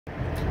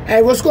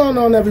Hey, what's going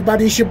on,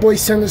 everybody? It's your boy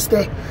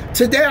Sinister.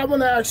 Today I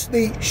want to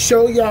actually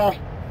show y'all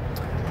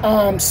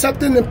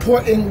something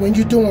important when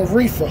you're doing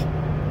reefer.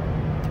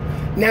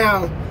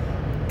 Now,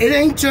 it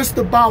ain't just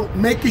about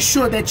making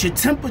sure that your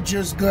temperature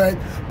is good,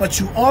 but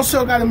you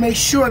also got to make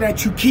sure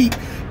that you keep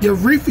your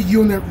reefer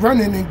unit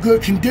running in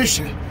good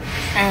condition.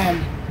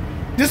 And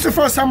this is the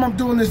first time I'm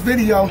doing this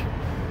video,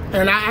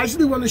 and I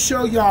actually want to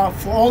show y'all,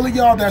 for all of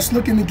y'all that's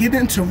looking to get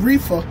into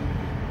reefer,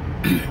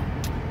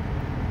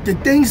 the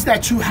things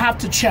that you have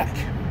to check.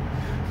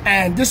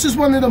 And this is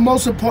one of the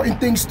most important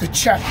things to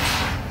check.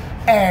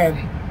 And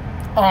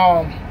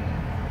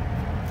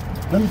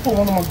let me put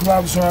one of my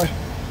gloves on.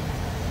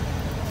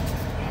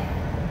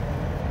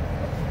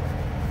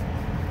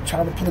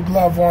 Try to put a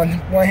glove on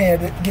one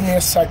hand. Give me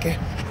a second.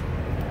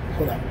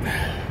 Hold up.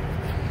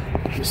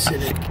 Just sit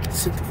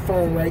the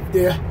phone right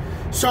there.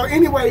 So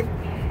anyway,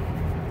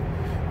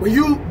 when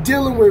you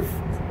dealing with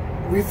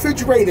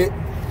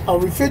a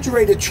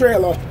refrigerated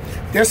trailer,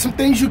 there's some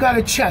things you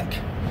gotta check.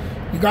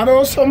 You gotta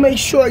also make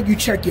sure you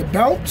check your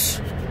belts.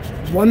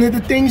 One of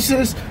the things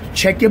is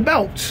check your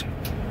belts.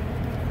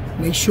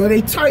 Make sure they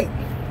tight.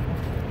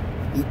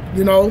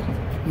 You know,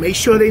 make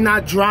sure they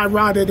not dry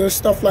rotted or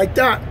stuff like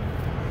that.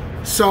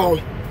 So,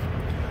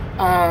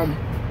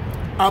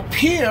 up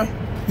here,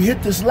 you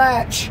hit this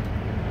latch,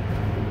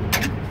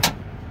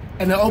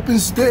 and it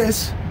opens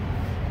this,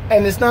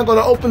 and it's not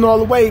gonna open all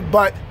the way,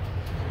 but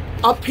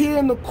up here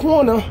in the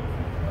corner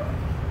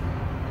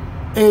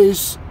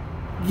is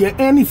your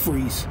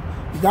antifreeze.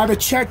 You gotta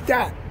check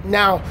that.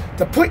 Now,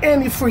 to put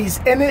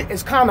antifreeze in it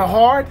is kind of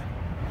hard,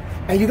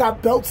 and you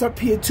got belts up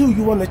here too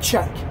you wanna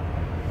check.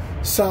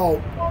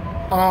 So,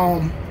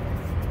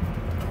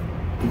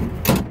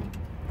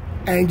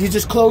 and you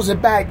just close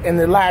it back and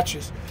it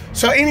latches.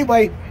 So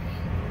anyway,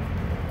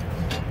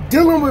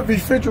 dealing with a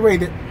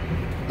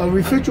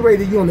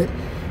refrigerated unit,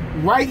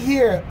 right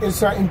here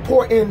is an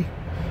important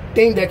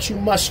thing that you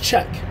must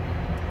check,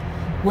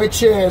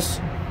 which is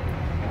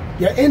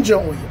your engine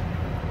oil.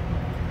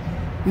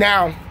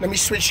 Now, let me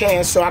switch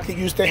hands so I can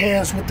use the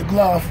hands with the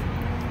glove.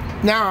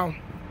 Now,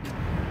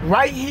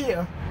 right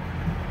here,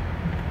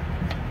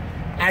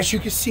 as you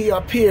can see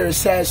up here, it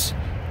says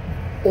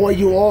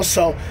oil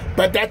also,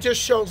 but that just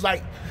shows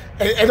like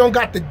it don't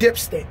got the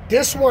dipstick.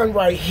 This one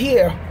right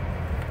here,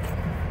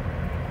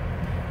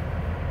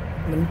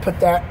 let me put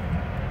that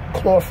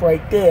cloth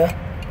right there,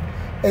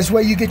 is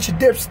where you get your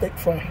dipstick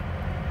from.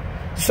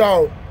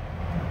 So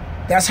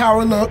that's how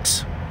it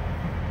looks.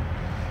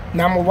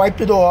 Now I'm gonna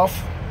wipe it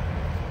off,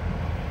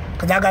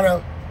 because I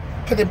gotta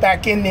put it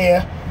back in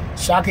there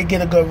so I can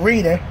get a good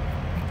reading.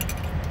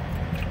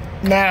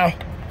 Now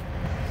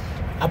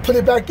I put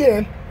it back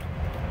in,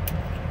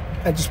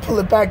 I just pull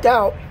it back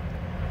out,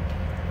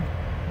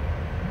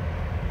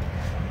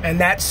 and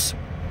that's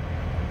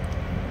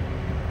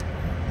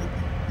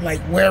like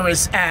where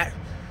it's at.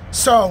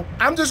 So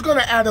I'm just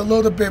gonna add a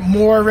little bit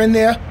more in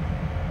there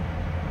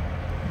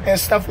and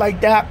stuff like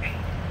that,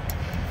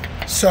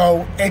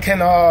 so it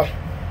can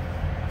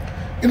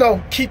you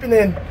know, keep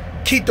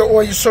the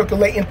oil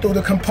circulating through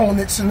the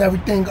components and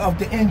everything of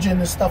the engine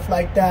and stuff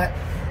like that.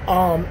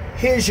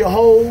 Here's your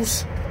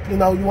hose. You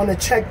know, you want to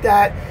check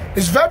that.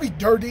 It's very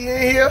dirty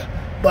in here,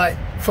 but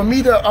for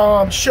me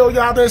to show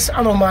y'all this,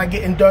 I don't mind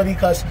getting dirty,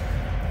 because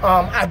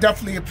I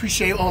definitely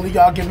appreciate all of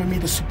y'all giving me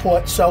the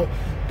support. So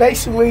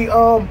basically,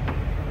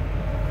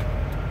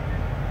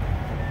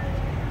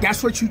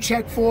 that's what you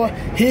check for.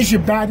 Here's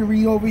your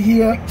battery over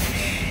here.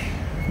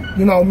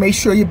 You know, make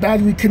sure your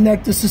battery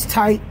connectors is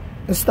tight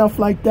and stuff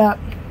like that.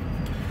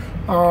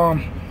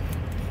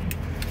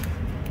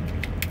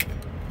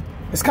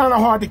 It's kind of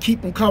hard to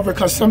keep them covered,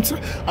 because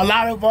sometimes a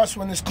lot of us,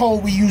 when it's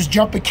cold, we use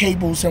jumper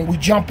cables and we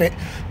jump it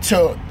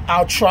to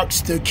our trucks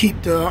to keep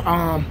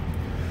the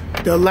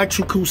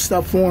electrical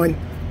stuff on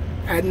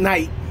at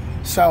night.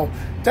 So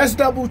just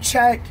double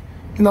check.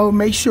 You know,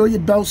 make sure your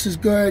belts is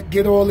good.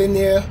 Get all in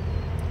there.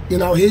 You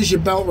know, here's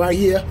your belt right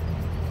here,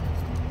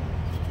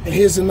 and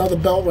here's another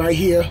belt right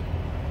here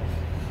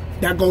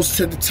that goes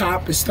to the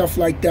top and stuff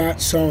like that.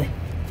 So,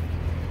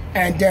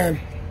 and then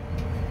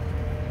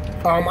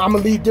I'm gonna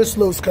leave this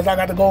loose because I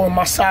gotta go in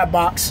my side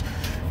box,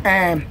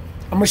 and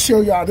I'm gonna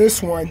show y'all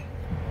this one.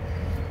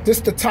 This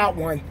is the top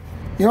one.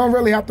 You don't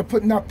really have to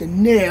put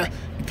nothing there.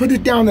 You put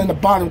it down in the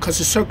bottom because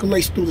it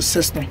circulates through the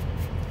system.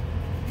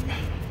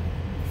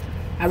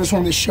 I just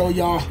wanted to show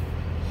y'all.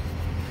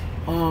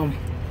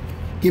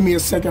 Give me a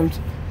second.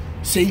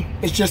 See,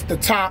 it's just the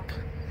top,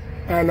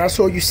 and that's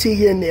all you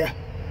see in there.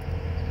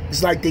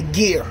 It's like the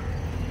gear.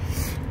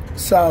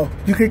 So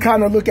you can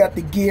kind of look at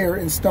the gear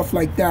and stuff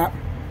like that.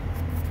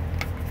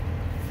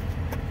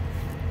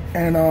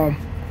 And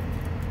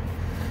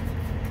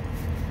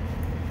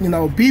you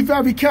know, be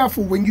very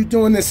careful when you're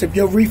doing this. If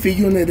your reefer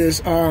unit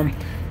is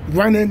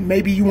running,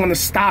 maybe you want to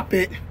stop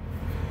it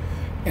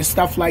and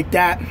stuff like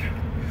that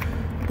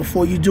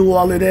before you do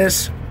all of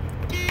this.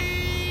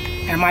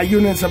 And my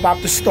unit's about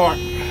to start.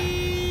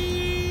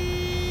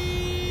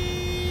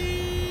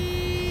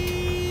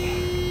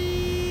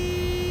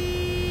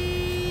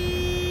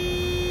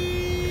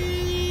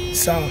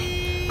 So,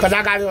 because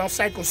I got it on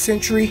Cycle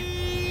Century.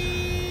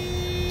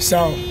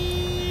 So,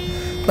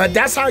 but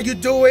that's how you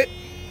do it.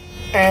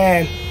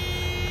 And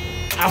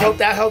I hope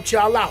that helped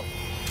y'all out.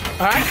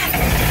 All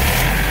right?